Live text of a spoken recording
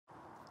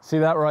See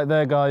that right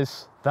there,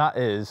 guys? That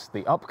is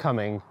the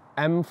upcoming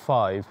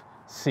M5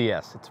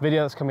 CS. It's a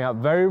video that's coming out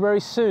very, very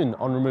soon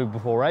on Remove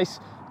Before Race.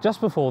 Just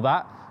before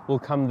that will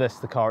come this,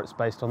 the car. It's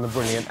based on the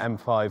brilliant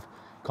M5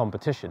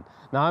 Competition.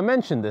 Now, I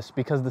mentioned this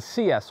because the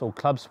CS, or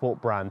Club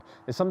Sport brand,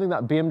 is something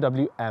that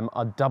BMW M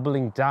are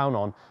doubling down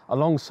on,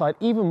 alongside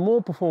even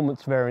more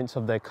performance variants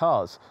of their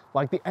cars,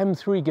 like the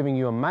M3 giving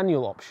you a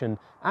manual option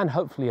and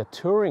hopefully a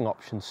touring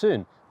option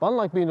soon. But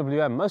unlike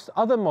BMW M, most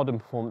other modern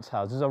performance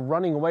houses are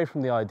running away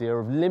from the idea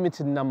of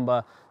limited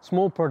number,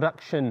 small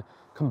production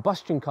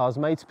combustion cars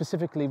made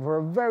specifically for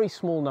a very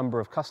small number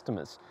of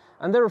customers.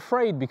 And they're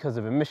afraid because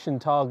of emission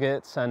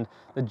targets and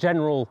the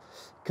general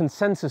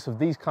consensus of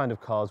these kind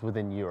of cars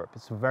within Europe.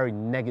 It's a very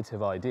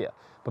negative idea,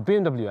 but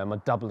BMW M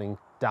are doubling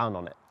down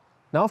on it.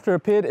 Now, after I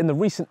appeared in the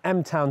recent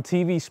M-Town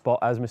TV spot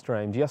as Mr.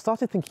 AMG, I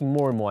started thinking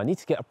more and more, I need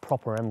to get a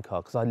proper M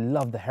car because I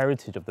love the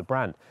heritage of the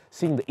brand.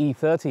 Seeing the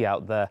E30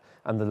 out there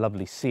and the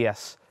lovely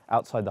CS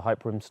outside the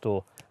Hyper-M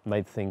store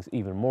made things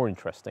even more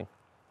interesting.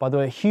 By the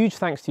way, a huge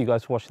thanks to you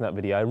guys for watching that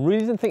video. I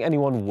really didn't think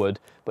anyone would,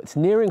 but it's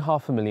nearing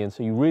 500,000,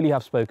 so you really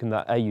have spoken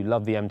that, A, you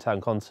love the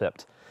M-Town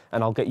concept,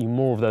 and I'll get you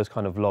more of those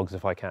kind of vlogs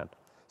if I can.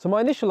 So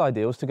my initial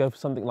idea was to go for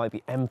something like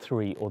the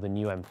M3 or the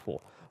new M4.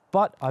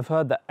 But I've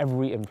heard that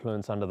every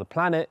influencer under the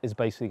planet is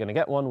basically going to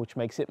get one, which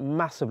makes it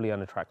massively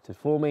unattractive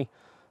for me.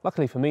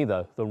 Luckily for me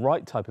though, the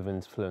right type of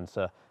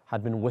influencer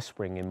had been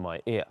whispering in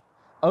my ear.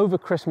 Over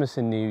Christmas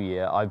and New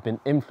Year, I've been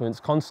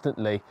influenced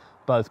constantly,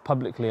 both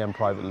publicly and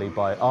privately,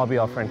 by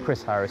RBR friend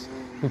Chris Harris,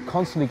 who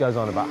constantly goes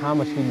on about how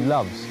much he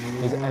loves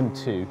his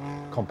M2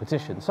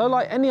 competition. So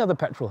like any other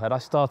petrol head, I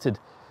started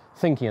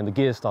thinking, and the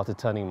gears started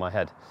turning in my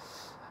head.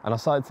 And I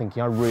started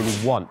thinking, I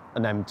really want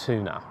an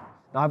M2 now.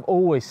 Now, I've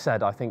always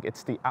said I think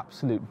it's the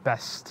absolute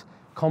best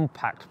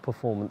compact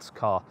performance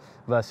car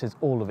versus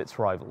all of its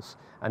rivals.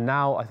 And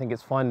now I think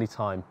it's finally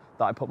time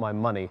that I put my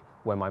money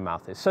where my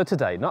mouth is. So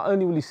today, not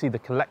only will you see the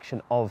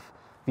collection of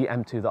the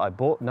M2 that I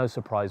bought, no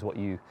surprise what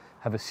you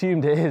have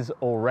assumed it is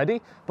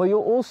already, but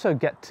you'll also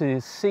get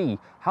to see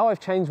how I've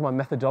changed my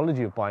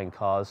methodology of buying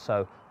cars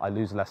so I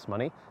lose less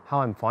money,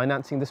 how I'm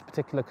financing this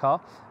particular car,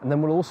 and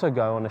then we'll also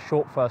go on a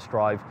short first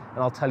drive and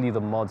I'll tell you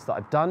the mods that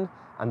I've done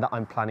and that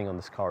I'm planning on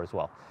this car as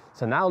well.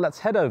 So now let's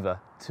head over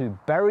to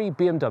Bury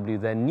BMW,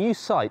 their new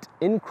site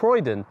in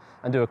Croydon,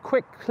 and do a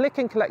quick click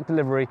and collect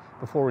delivery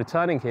before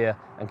returning here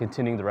and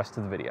continuing the rest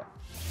of the video.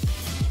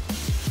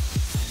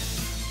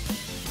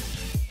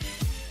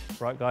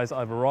 Right guys,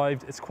 I've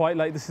arrived. It's quite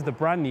late. This is the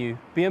brand new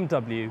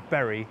BMW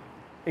Bury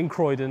in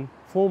Croydon,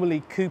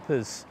 formerly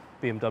Cooper's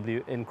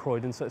BMW in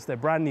Croydon. So it's their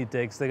brand new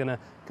digs. They're gonna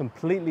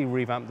completely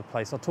revamp the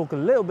place. I'll talk a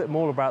little bit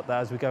more about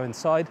that as we go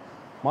inside.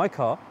 My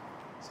car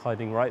is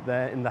hiding right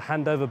there in the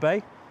handover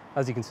bay.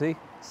 As you can see,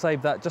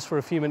 save that just for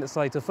a few minutes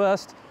later.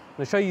 First, I'm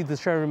gonna show you the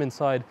showroom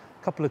inside,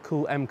 a couple of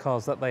cool M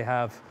cars that they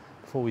have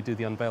before we do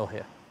the unveil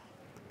here.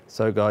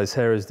 So guys,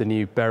 here is the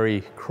new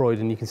Bury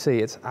Croydon. You can see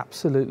it's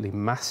absolutely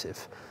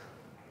massive,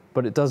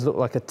 but it does look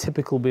like a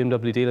typical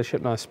BMW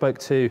dealership. Now, I spoke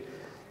to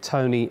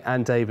Tony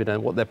and David,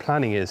 and what they're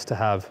planning is to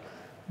have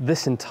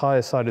this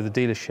entire side of the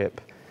dealership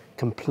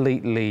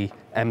completely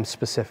M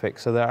specific.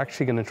 So they're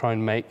actually gonna try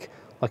and make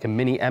like a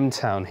mini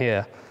M-Town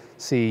here,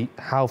 see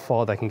how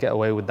far they can get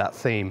away with that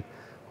theme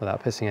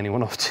without pissing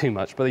anyone off too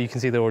much. But you can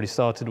see they already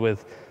started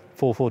with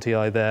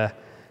 440i there,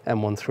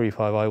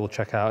 M135i we'll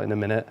check out in a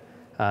minute,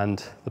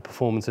 and the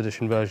Performance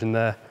Edition version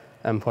there,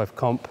 M5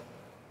 Comp.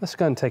 Let's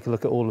go and take a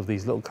look at all of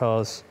these little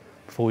cars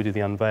before we do the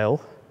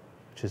unveil,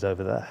 which is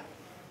over there.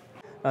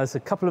 There's a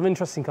couple of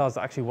interesting cars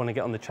that I actually want to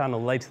get on the channel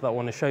later that I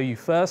want to show you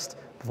first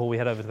before we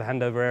head over to the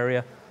handover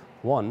area.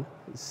 One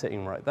is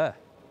sitting right there.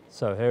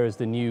 So here is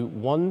the new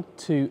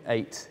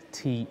 128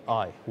 Ti.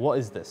 What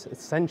is this?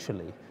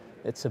 Essentially,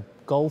 it's a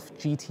Golf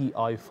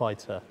GTI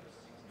fighter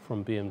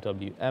from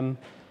BMW M.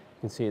 You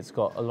can see it's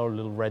got a lot of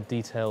little red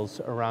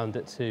details around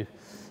it to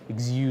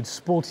exude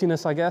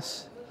sportiness, I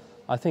guess.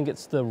 I think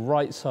it's the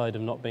right side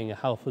of not being a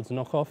Halfords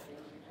knockoff.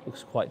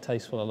 Looks quite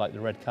tasteful. I like the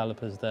red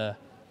calipers there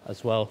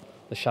as well.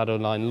 The shadow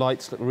line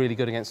lights look really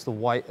good against the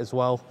white as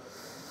well.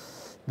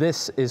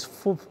 This is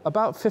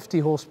about 50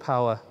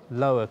 horsepower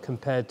lower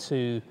compared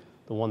to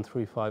the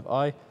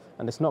 135i,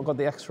 and it's not got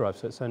the X-Drive,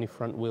 so it's only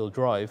front wheel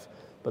drive,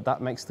 but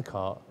that makes the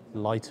car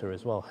lighter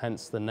as well,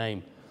 hence the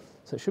name.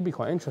 So it should be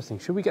quite interesting.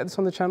 Should we get this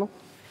on the channel? Do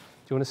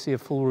you want to see a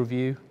full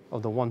review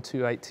of the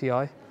 128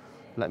 Ti?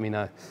 Let me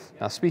know.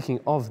 Now, speaking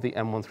of the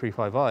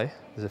M135i,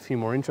 there's a few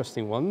more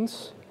interesting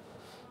ones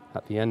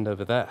at the end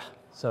over there.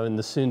 So in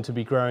the soon to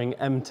be growing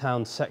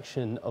M-Town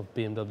section of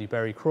BMW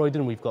Bury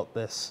Croydon, we've got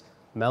this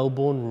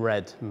Melbourne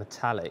red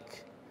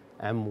metallic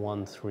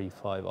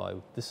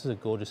M135i. This is a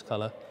gorgeous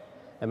color.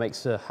 It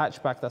makes a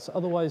hatchback that's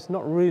otherwise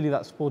not really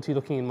that sporty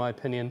looking in my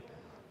opinion.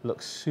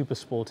 Looks super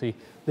sporty.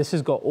 This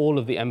has got all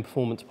of the M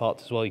performance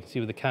parts as well. You can see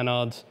with the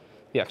canards,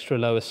 the extra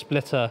lower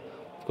splitter.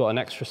 We've got an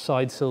extra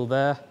side sill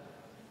there,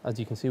 as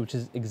you can see, which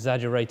is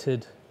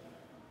exaggerated.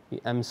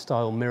 The M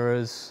style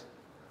mirrors.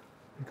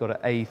 We've got an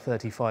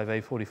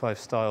A35, A45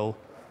 style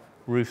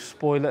roof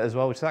spoiler as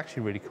well, which is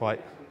actually really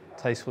quite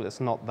tasteful. It's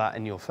not that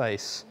in your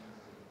face.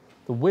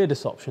 The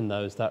weirdest option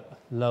though is that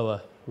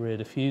lower rear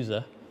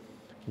diffuser.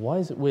 Why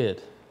is it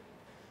weird?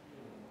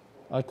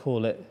 I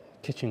call it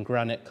kitchen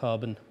granite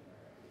carbon,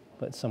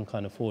 but it's some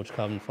kind of forged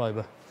carbon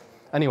fiber.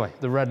 Anyway,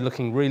 the red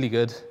looking really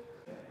good.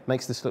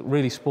 Makes this look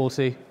really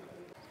sporty.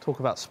 Talk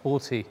about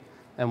sporty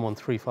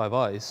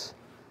M135i's.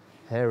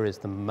 Here is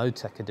the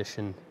Motec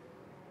edition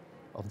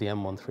of the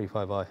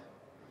M135i.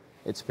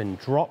 It's been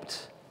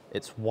dropped,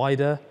 it's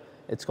wider,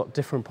 it's got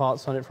different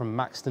parts on it from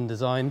Maxton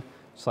design.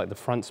 It's like the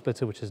front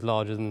splitter, which is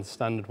larger than the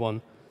standard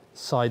one.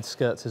 Side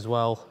skirts as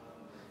well.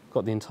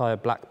 Got the entire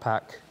black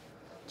pack.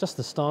 Just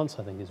the stance,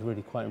 I think, is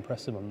really quite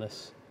impressive on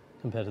this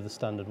compared to the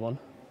standard one.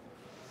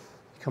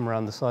 You come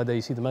around the side there,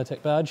 you see the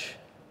Motec badge.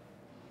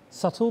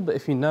 Subtle, but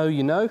if you know,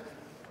 you know.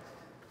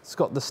 It's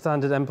got the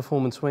standard M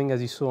Performance wing,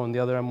 as you saw on the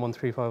other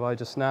M135i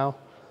just now.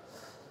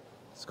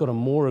 It's got a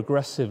more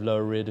aggressive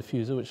lower rear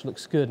diffuser, which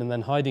looks good, and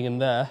then hiding in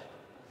there,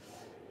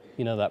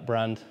 you know that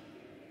brand,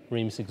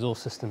 Reams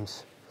Exhaust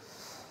Systems.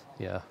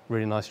 Yeah,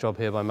 really nice job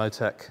here by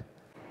Motec.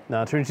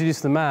 Now to introduce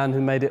the man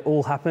who made it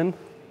all happen,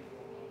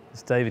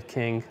 it's David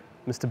King,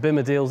 Mr.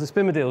 Bimmer Deals. It's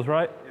Bimmer Deals,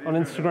 right? On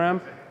Instagram?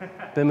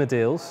 Bimmer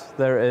Deals,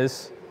 there it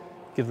is.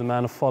 Give the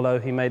man a follow.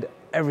 He made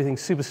everything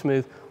super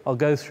smooth. I'll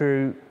go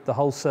through the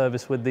whole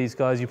service with these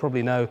guys. You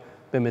probably know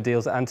Bimmer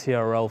Deals and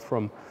TRL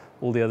from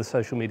all the other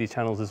social media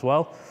channels as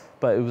well,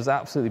 but it was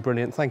absolutely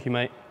brilliant. Thank you,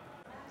 mate.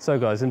 So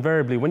guys,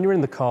 invariably, when you're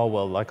in the car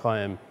world like I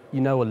am, you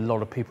know a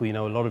lot of people, you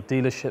know a lot of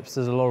dealerships,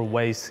 there's a lot of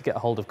ways to get a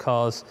hold of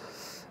cars,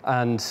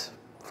 and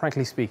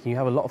frankly speaking, you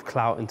have a lot of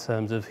clout in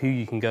terms of who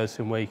you can go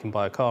to and where you can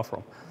buy a car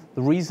from.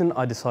 The reason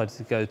I decided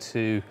to go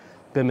to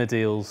Bimmer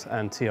Deals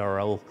and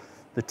TRL,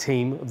 the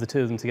team of the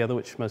two of them together,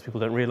 which most people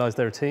don't realize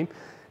they're a team,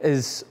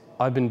 is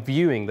I've been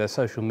viewing their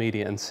social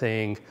media and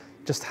seeing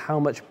just how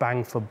much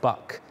bang for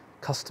buck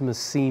customers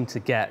seem to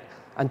get,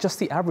 and just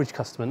the average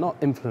customer, not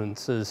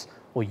influencers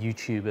or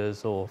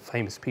YouTubers or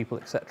famous people,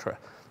 etc.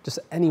 Just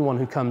anyone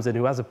who comes in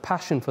who has a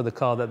passion for the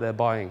car that they're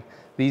buying.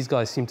 These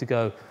guys seem to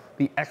go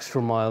the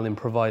extra mile in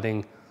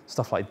providing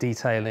stuff like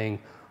detailing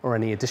or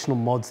any additional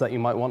mods that you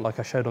might want, like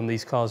I showed on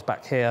these cars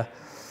back here.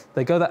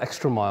 They go that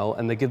extra mile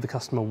and they give the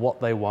customer what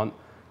they want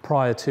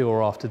prior to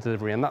or after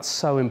delivery, and that's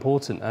so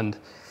important. And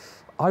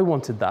I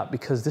wanted that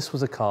because this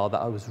was a car that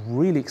I was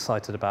really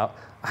excited about.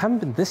 I haven't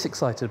been this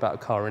excited about a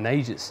car in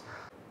ages.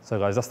 So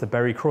guys, that's the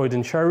Bury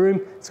Croydon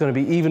showroom. It's going to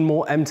be even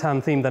more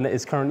M-Town themed than it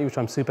is currently, which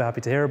I'm super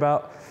happy to hear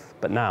about.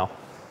 But now,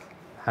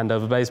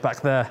 handover bay's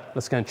back there.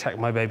 Let's go and check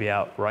my baby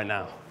out right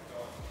now.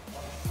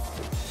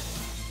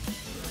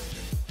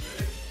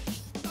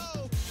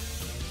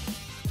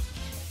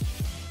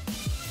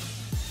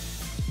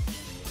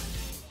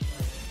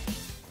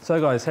 So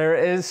guys, here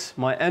it is,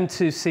 my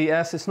M2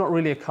 CS. It's not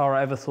really a car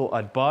I ever thought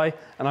I'd buy,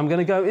 and I'm going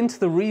to go into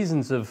the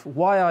reasons of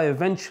why I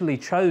eventually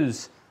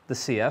chose the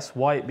CS,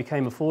 why it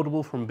became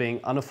affordable from being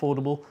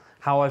unaffordable,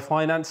 how I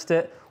financed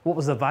it, what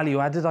was the value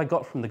added I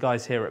got from the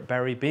guys here at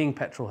Bury, being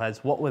petrol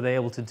heads, what were they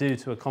able to do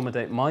to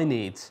accommodate my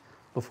needs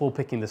before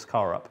picking this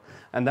car up.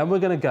 And then we're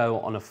going to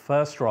go on a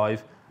first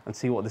drive and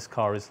see what this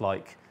car is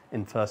like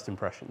in first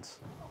impressions.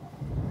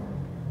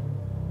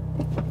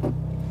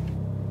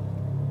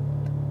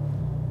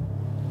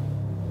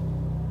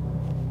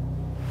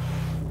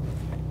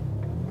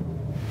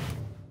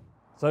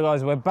 So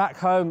guys, we're back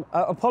home.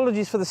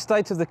 Apologies for the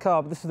state of the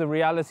car, but this is the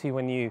reality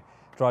when you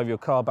drive your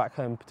car back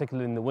home,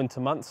 particularly in the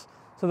winter months.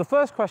 So the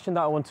first question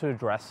that I want to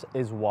address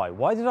is why?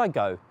 Why did I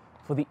go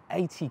for the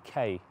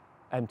 80K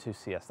M2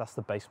 CS? That's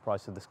the base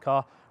price of this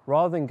car,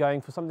 rather than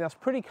going for something that's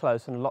pretty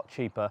close and a lot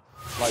cheaper,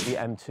 like the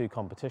M2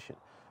 Competition.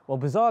 Well,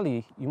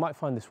 bizarrely, you might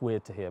find this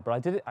weird to hear, but I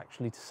did it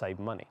actually to save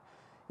money.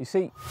 You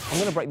see, I'm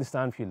going to break this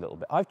down for you a little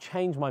bit. I've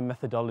changed my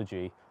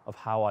methodology of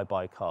how I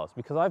buy cars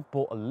because I've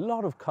bought a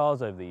lot of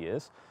cars over the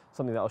years,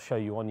 something that I'll show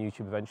you on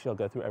YouTube eventually. I'll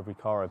go through every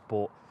car I've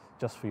bought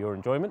just for your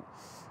enjoyment.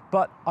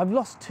 But I've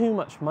lost too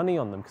much money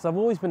on them because I've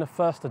always been a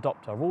first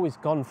adopter. I've always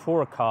gone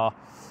for a car,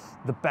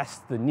 the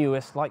best, the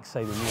newest, like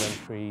say the new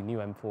M3, new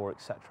M4,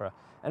 etc.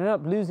 and ended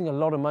up losing a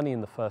lot of money in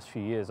the first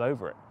few years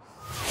over it.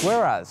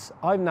 Whereas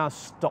I've now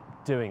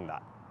stopped doing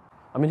that.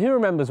 I mean, who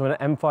remembers when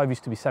an M5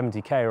 used to be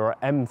 70K or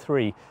an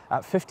M3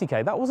 at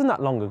 50K? That wasn't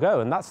that long ago,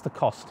 and that's the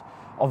cost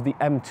of the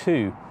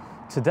M2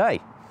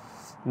 today.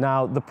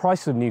 Now, the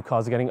prices of new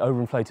cars are getting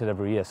overinflated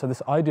every year, so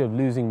this idea of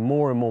losing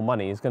more and more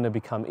money is going to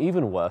become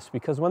even worse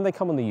because when they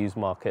come on the used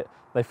market,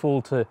 they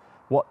fall to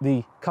what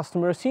the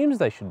customer assumes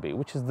they should be,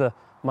 which is the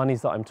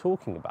monies that I'm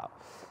talking about.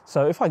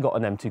 So if I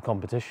got an M2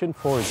 Competition,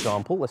 for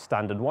example, a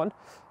standard one,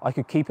 I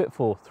could keep it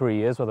for 3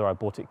 years, whether I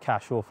bought it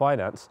cash or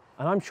finance,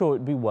 and I'm sure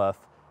it'd be worth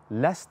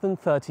less than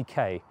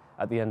 30K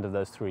at the end of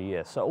those 3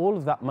 years. So all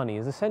of that money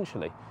is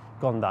essentially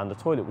gone down the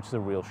toilet, which is a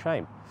real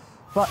shame.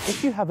 But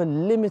if you have a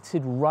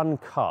limited run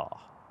car,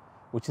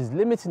 which is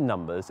limited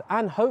numbers,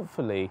 and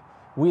hopefully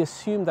we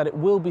assume that it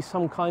will be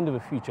some kind of a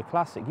future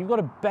classic, you've got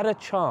a better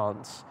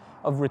chance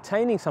of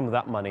retaining some of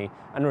that money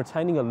and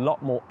retaining a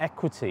lot more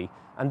equity,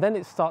 and then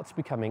it starts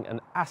becoming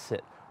an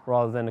asset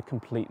rather than a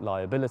complete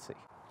liability.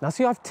 Now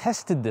see, I've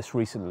tested this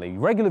recently.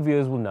 Regular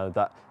viewers will know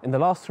that in the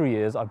last 3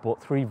 years, I bought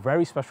 3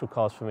 very special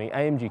cars for me,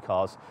 AMG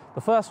cars.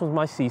 The first was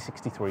my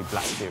C63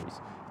 Black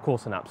Series, of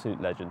course an absolute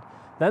legend.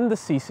 Then the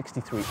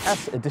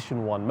C63S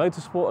Edition 1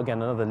 Motorsport,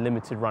 again another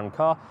limited run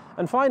car.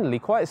 And finally,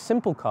 quite a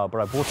simple car, but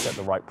I bought it at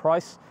the right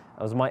price.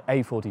 That was my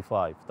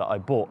A45 that I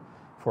bought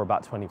for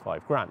about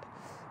 25 grand.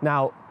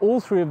 Now, all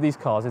 3 of these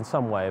cars in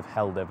some way have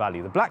held their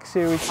value. The Black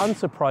Series,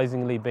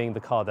 unsurprisingly being the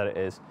car that it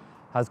is,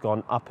 has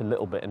gone up a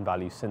little bit in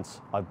value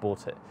since I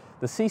bought it.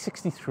 The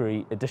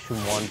C63 Edition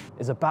 1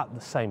 is about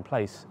the same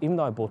place, even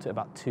though I bought it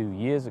about 2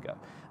 years ago.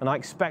 And I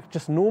expect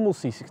just normal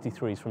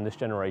C63s from this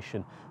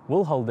generation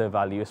will hold their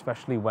value,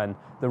 especially when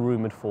the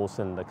rumoured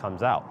 4-cylinder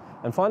comes out.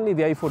 And finally,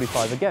 the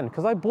A45, again,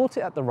 because I bought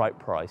it at the right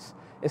price,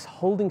 is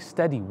holding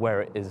steady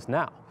where it is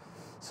now.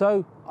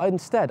 So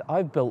instead,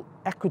 I've built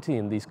equity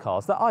in these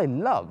cars that I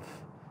love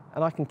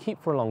and I can keep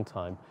for a long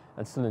time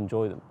and still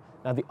enjoy them.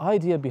 Now, the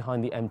idea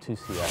behind the M2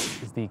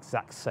 CS is the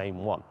exact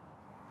same one.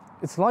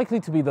 It's likely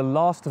to be the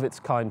last of its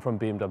kind from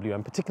BMW,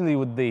 and particularly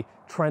with the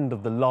trend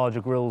of the larger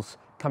grills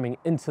coming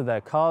into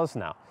their cars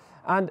now.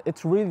 And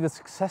it's really the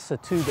successor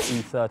to the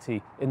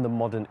E30 in the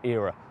modern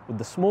era, with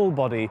the small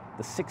body,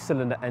 the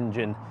 6-cylinder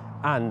engine,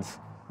 and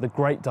the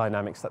great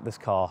dynamics that this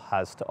car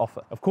has to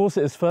offer. Of course,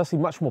 it is firstly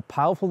much more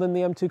powerful than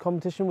the M2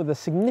 Competition, with a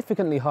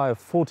significantly higher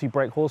 40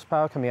 brake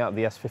horsepower coming out of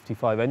the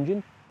S55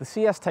 engine. The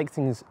CS takes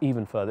things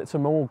even further. It's a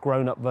more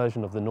grown-up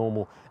version of the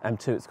normal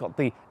M2. It's got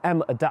the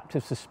M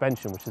adaptive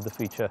suspension, which is the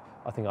feature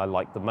I think I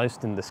like the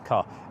most in this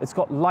car. It's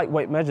got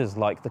lightweight measures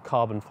like the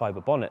carbon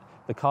fiber bonnet,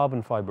 the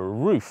carbon fiber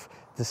roof,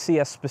 the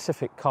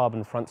CS-specific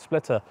carbon front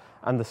splitter,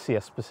 and the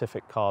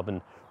CS-specific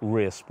carbon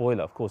rear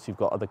spoiler. Of course, you've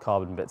got other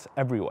carbon bits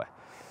everywhere.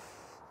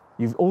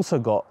 You've also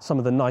got some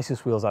of the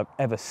nicest wheels I've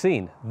ever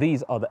seen.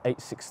 These are the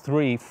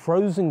 863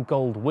 frozen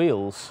gold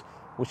wheels,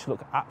 which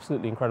look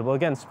absolutely incredible.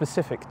 Again,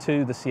 specific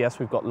to the CS,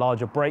 we've got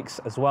larger brakes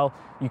as well.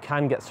 You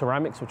can get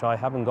ceramics, which I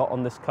haven't got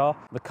on this car.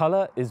 The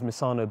color is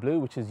Misano blue,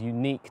 which is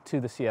unique to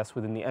the CS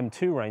within the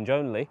M2 range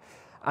only.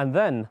 And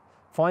then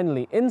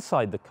finally,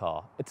 inside the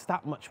car, it's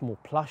that much more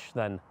plush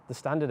than the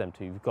standard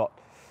M2. You've got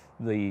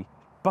the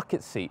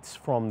bucket seats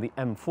from the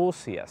M4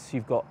 CS.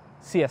 You've got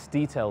CS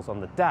details on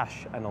the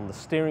dash and on the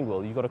steering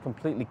wheel. You've got a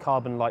completely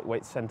carbon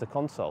lightweight center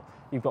console.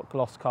 You've got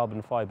gloss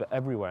carbon fiber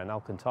everywhere and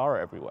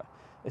Alcantara everywhere.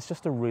 It's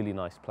just a really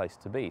nice place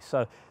to be.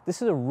 So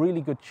this is a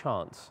really good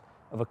chance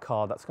of a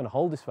car that's going to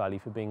hold this value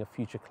for being a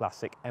future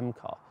classic M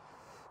car.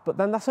 But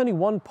then that's only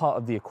one part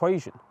of the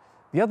equation.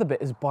 The other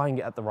bit is buying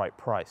it at the right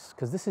price,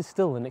 because this is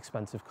still an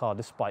expensive car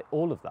despite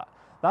all of that.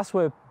 That's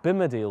where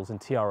BIMA Deals and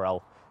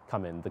TRL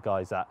come in, the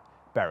guys at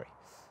Berry.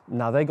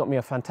 Now, they got me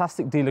a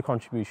fantastic dealer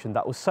contribution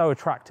that was so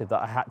attractive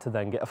that I had to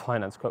then get a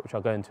finance quote, which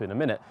I'll go into in a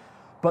minute.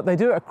 But they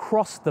do it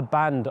across the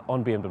band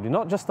on BMW,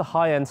 not just the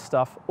high-end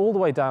stuff, all the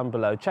way down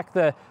below. Check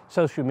their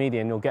social media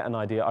and you'll get an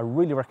idea. I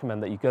really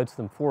recommend that you go to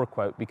them for a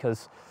quote,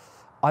 because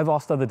I've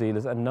asked other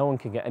dealers and no one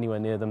can get anywhere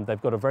near them.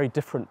 They've got a very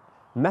different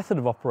method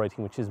of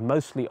operating, which is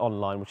mostly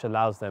online, which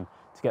allows them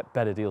to get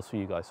better deals for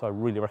you guys. So I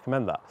really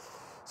recommend that.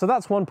 So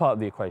that's one part of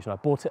the equation. I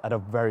bought it at a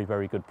very,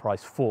 very good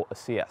price for a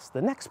CS.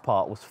 The next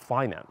part was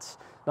finance.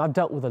 Now, I've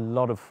dealt with a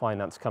lot of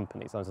finance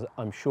companies, as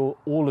I'm sure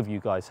all of you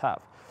guys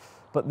have.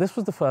 But this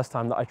was the first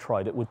time that I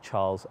tried it with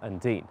Charles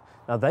and Dean.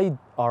 Now, they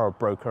are a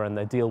broker and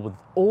they deal with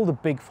all the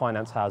big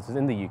finance houses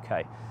in the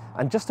UK.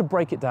 And just to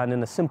break it down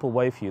in a simple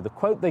way for you, the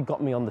quote they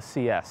got me on the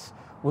CS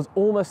was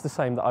almost the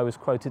same that I was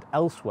quoted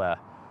elsewhere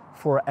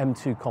for an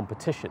M2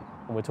 Competition.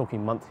 And we're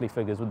talking monthly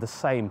figures with the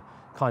same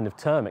kind of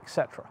term,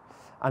 etc.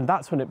 And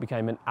that's when it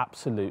became an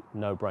absolute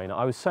no-brainer.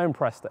 I was so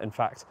impressed that, in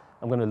fact,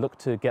 I'm going to look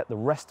to get the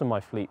rest of my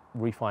fleet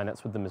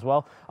refinanced with them as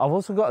well. I've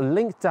also got a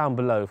link down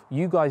below.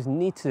 You guys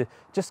need to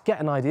just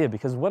get an idea,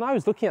 because when I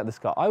was looking at this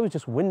car, I was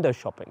just window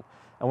shopping.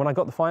 And when I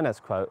got the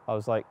finance quote, I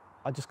was like,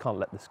 I just can't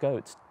let this go.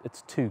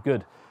 It's too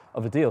good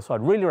of a deal. So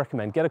I'd really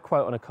recommend get a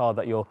quote on a car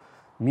that you're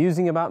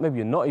musing about, maybe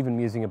you're not even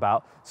musing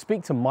about.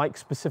 Speak to Mike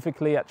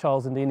specifically at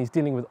Charles & Dean. He's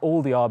dealing with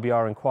all the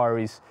RBR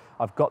inquiries.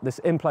 I've got this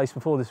in place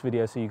before this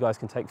video so you guys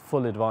can take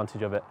full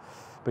advantage of it.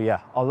 But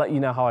yeah, I'll let you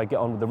know how I get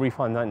on with the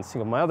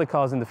refinancing of my other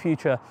cars in the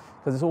future,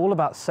 because it's all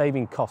about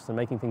saving costs and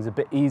making things a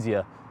bit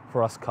easier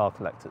for us car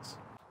collectors.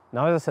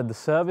 Now, as I said, the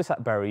service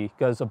at Berry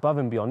goes above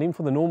and beyond, even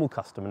for the normal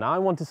customer. Now, I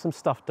wanted some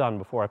stuff done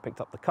before I picked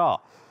up the car.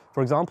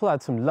 For example, I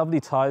had some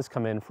lovely tyres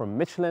come in from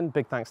Michelin,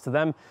 big thanks to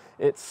them.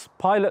 It's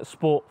Pilot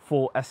Sport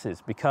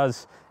 4S's,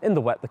 because in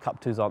the wet, the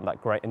Cup 2s aren't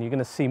that great, and you're going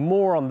to see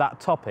more on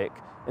that topic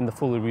in the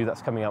full review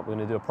that's coming up. We're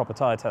going to do a proper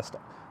tyre test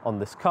on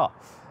this car.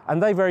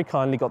 And they very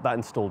kindly got that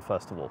installed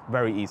first of all,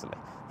 very easily.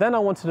 Then I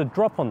wanted a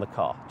drop on the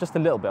car, just a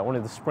little bit. I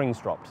wanted the springs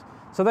dropped.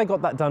 So they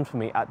got that done for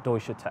me at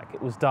Deutsche Tech.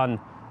 It was done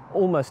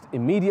almost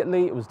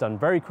immediately. It was done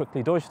very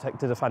quickly. Deutsche Tech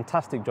did a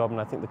fantastic job, and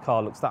I think the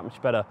car looks that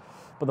much better.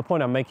 But the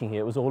point I'm making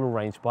here, it was all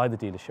arranged by the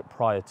dealership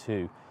prior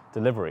to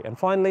delivery. And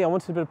finally, I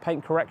wanted a bit of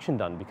paint correction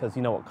done, because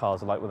you know what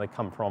cars are like when they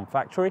come from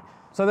factory.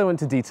 So they went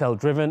to Detail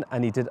Driven,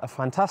 and he did a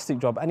fantastic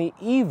job. And he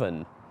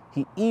even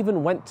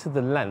went to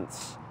the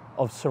lengths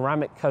of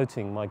ceramic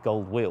coating my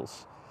gold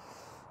wheels.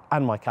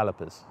 and my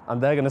calipers.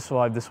 And they're going to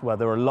survive this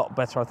weather a lot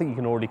better. I think you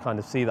can already kind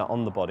of see that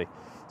on the body.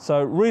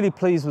 So really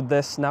pleased with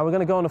this. Now we're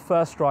going to go on a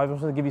first drive. I'm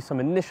going to give you some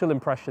initial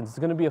impressions. It's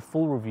going to be a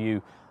full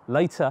review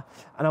later.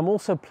 And I'm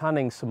also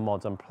planning some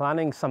mods. I'm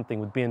planning something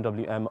with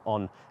BMW M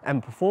on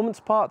M performance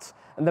parts.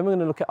 And then we're going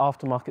to look at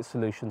aftermarket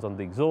solutions on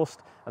the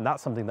exhaust. And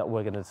that's something that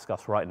we're going to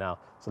discuss right now.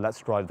 So let's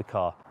drive the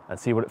car and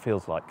see what it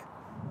feels like.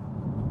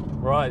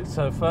 Right,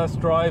 so first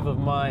drive of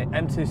my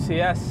M2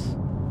 CS.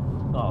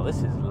 Oh, this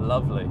is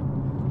lovely.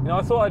 You know,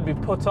 I thought I'd be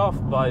put off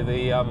by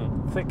the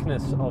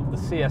thickness of the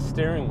CS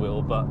steering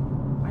wheel, but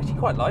I actually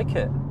quite like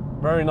it.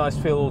 Very nice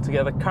feel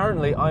altogether.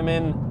 Currently, I'm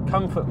in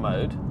comfort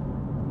mode,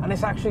 and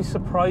it's actually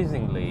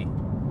surprisingly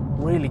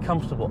really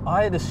comfortable.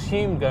 I had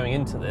assumed going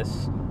into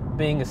this,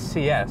 being a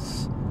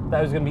CS, that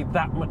it was going to be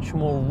that much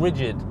more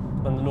rigid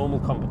than the normal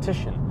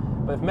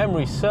competition. But if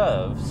memory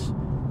serves,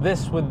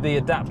 this with the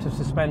adaptive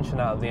suspension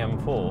out of the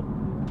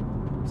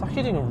M4, it's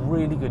actually doing a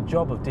really good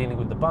job of dealing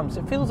with the bumps.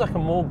 It feels like a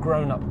more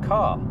grown-up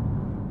car,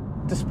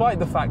 despite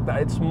the fact that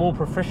it's more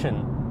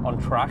proficient on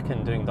track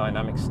and doing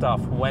dynamic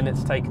stuff when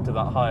it's taken to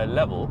that higher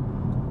level.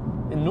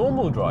 In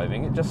normal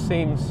driving, it just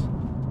seems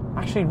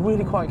actually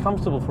really quite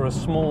comfortable for a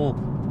small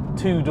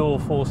two-door,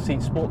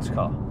 four-seat sports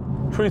car.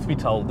 Truth be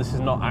told, this is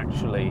not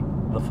actually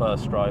the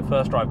first drive.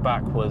 First drive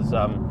back was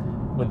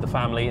with the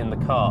family in the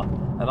car,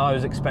 and I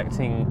was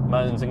expecting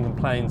moans and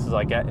complaints as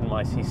I get in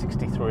my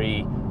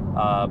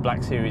C63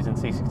 Black Series and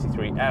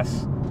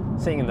C63S,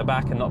 sitting in the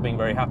back and not being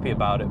very happy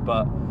about it,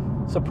 but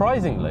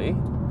surprisingly,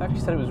 they actually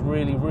said it was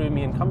really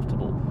roomy and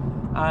comfortable.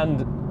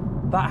 And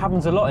that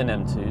happens a lot in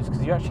M2s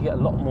because you actually get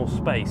a lot more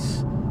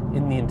space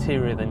in the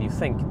interior than you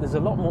think.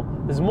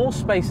 There's more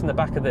space in the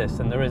back of this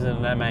than there is in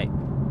an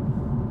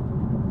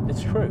M8.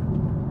 It's true.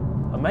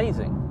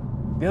 Amazing.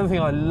 The other thing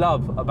I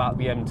love about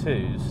the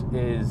M2s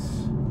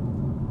is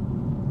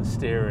the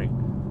steering.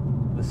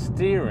 The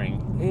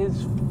steering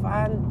is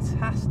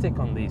fantastic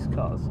on these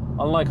cars.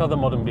 Unlike other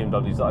modern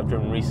BMWs that I've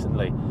driven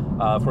recently,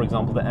 for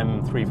example, the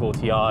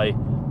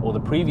M340i or the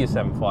previous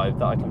M5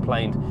 that I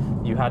complained,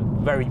 you had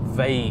very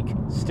vague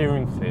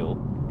steering feel.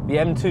 The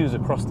M2s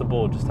across the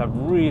board just have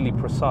really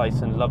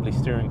precise and lovely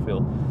steering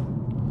feel.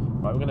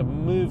 Right, we're going to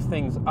move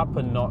things up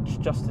a notch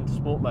just into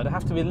sport mode. I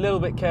have to be a little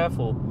bit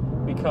careful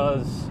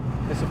because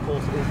this, of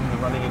course, is in the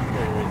running-in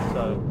period,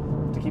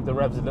 so to keep the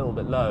revs a little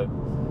bit low.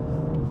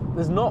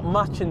 There's not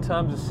much in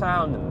terms of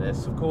sound in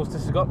this. Of course,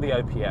 this has got the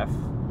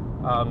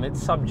OPF.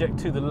 It's subject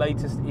to the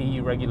latest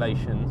EU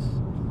regulations.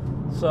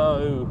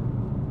 So,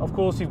 of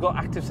course, you've got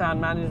active sound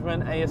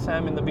management,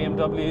 ASM in the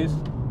BMWs.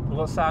 We've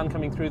got sound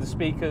coming through the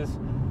speakers.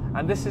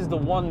 And this is the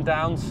one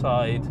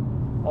downside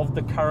of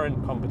the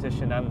current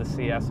competition and the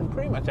CS, and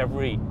pretty much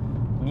every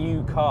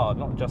new car,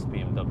 not just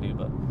BMW,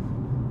 but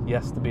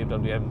yes, the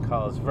BMW M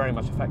car is very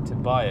much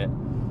affected by it.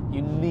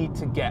 You need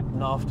to get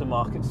an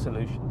aftermarket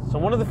solution. So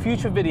one of the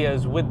future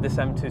videos with this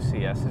M2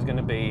 CS is going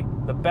to be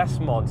the best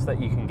mods that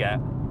you can get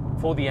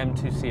for the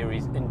M2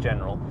 series in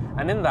general.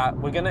 And in that,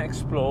 we're going to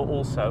explore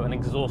also an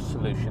exhaust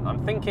solution.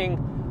 I'm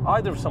thinking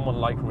either of someone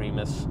like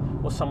Remus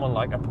or someone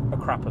like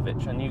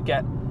Akrapovic, and you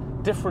get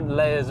different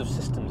layers of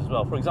systems as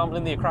well. For example,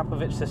 in the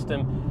Akrapovic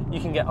system,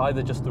 you can get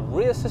either just the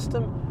rear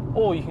system,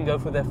 or you can go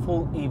for their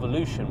full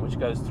evolution, which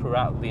goes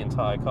throughout the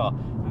entire car.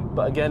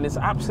 But again, it's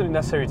absolutely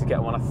necessary to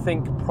get one. I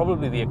think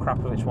probably the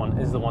Akrapovic one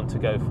is the one to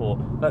go for.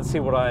 Let's see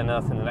what I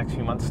unearth in the next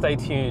few months. Stay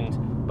tuned,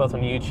 both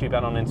on YouTube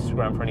and on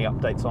Instagram, for any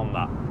updates on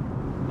that.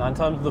 Now, in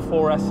terms of the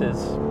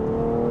 4Ss,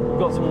 we've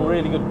got some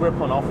really good grip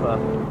on offer.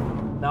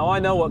 Now, I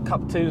know what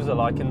Cup 2s are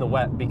like in the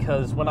wet,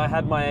 because when I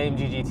had my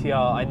AMG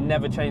GTR, I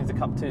never changed the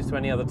Cup 2s to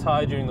any other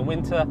tyre during the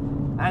winter,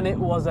 and it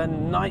was a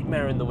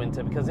nightmare in the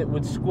winter because it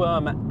would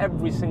squirm at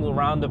every single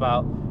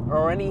roundabout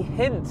or any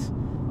hint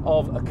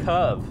of a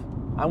curve.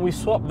 And we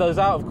swapped those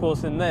out, of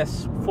course, in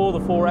this for the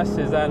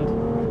 4Ss,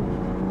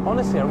 and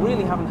honestly, I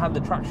really haven't had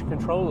the traction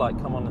control light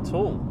come on at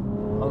all.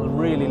 I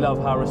really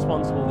love how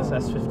responsible this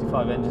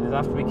S55 engine is. I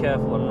have to be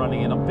careful. I'm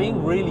running in. I'm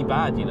being really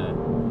bad, you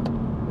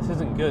know. This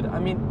isn't good. I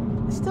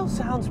mean, it still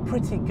sounds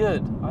pretty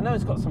good. I know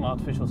it's got some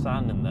artificial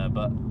sound in there,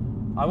 but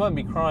I won't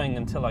be crying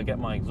until I get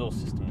my exhaust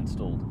system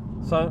installed.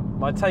 So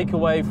my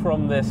takeaway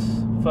from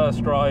this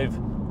first drive,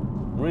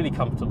 really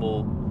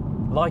comfortable,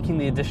 liking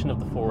the addition of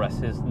the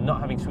 4Ss, not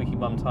having squeaky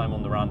bum time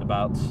on the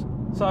roundabouts.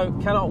 So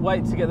cannot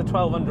wait to get the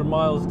 1200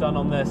 miles done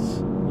on this,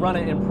 run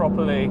it in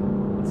properly,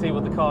 and see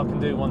what the car can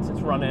do once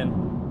it's run in.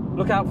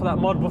 Look out for that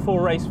mod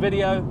before race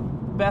video.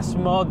 Best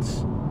mods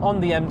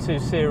on the M2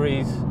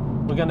 series.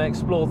 We're going to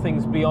explore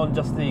things beyond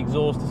just the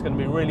exhaust. It's going to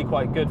be really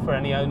quite good for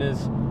any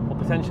owners or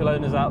potential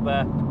owners out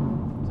there.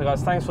 So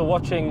guys, thanks for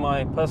watching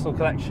my personal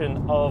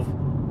collection of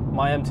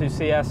my M2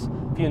 CS.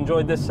 If you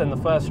enjoyed this and the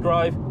first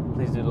drive,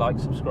 please do like,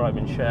 subscribe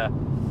and share.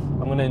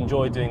 I'm going to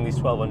enjoy doing these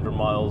 1200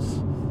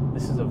 miles.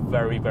 This is a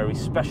very, very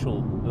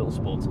special little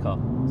sports car.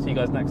 See you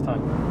guys next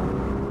time.